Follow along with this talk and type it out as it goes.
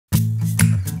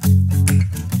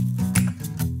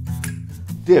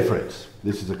Dear Fred,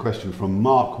 this is a question from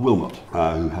Marc Willmott,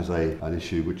 who has an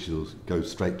issue which goes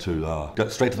straight to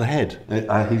the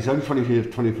head. He's only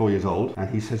 24 years old, and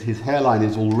he says his hairline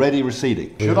is already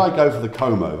receding. Should I go for the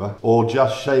comb over or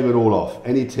just shave it all off?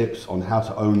 Any tips on how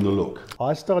to own the look?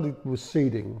 I started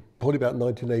receding probably about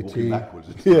 1980. Walking backwards.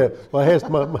 Yeah, my hair,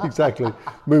 exactly,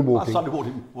 moonwalking. I started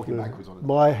walking backwards on it.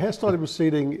 My hair started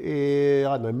receding in,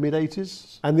 I don't know,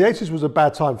 mid-80s. And the 80s was a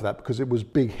bad time for that because it was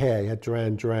big hair. You had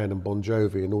Duran Duran and Bon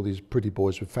Jovi and all these pretty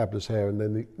boys with fabulous hair, and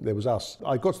then there was us.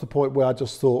 I got to the point where I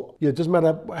just thought, yeah, it doesn't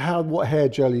matter what hair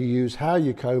gel you use, how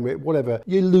you comb it, whatever,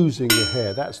 you're losing your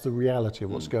hair. That's the reality of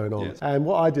what's going on. Yes. And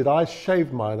what I did, I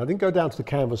shaved mine. I didn't go down to the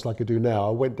canvas like I do now.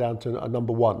 I went down to a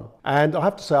number 1. And I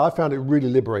have to say, I found it really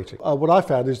liberating. What I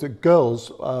found is that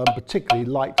girls particularly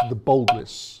liked the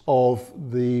boldness of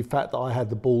the fact that I had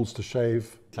the balls to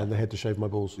shave and the head to shave my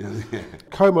balls.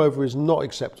 Comb over is not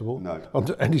acceptable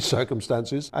under any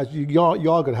circumstances, as you are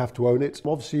going to have to own it.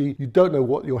 Obviously, you don't know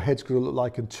what your head's going to look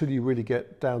like until you really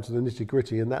get down to the nitty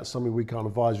gritty, and that's something we can't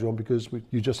advise you on because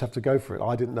you just have to go for it.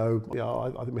 I didn't know,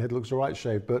 I think my head looks all right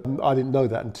shaved, but I didn't know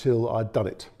that until I'd done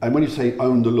it. And when you say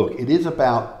own the look, it is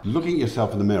about looking at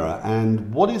yourself in the mirror, and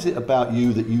what is it about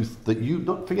you that you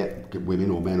not forget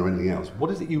women or men or anything else, what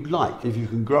is it you like? If you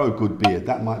can grow a good beard,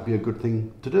 that might be a good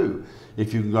thing to do.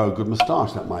 If you can grow a good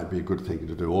moustache, that might be a good thing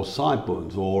to do, or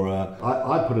sideburns, or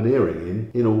I put an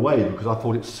earring in a way because I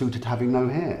thought it suited having no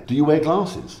hair. Do you wear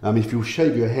glasses? I mean, if you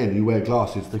shave your head and you wear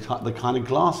glasses, the kind of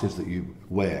glasses that you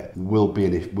wear will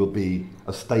be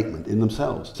a statement in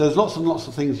themselves. So there's lots and lots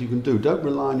of things you can do. Don't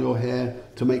rely on your hair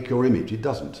to make your image. It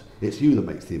doesn't. It's you that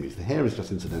makes the image. The hair is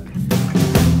just incidental.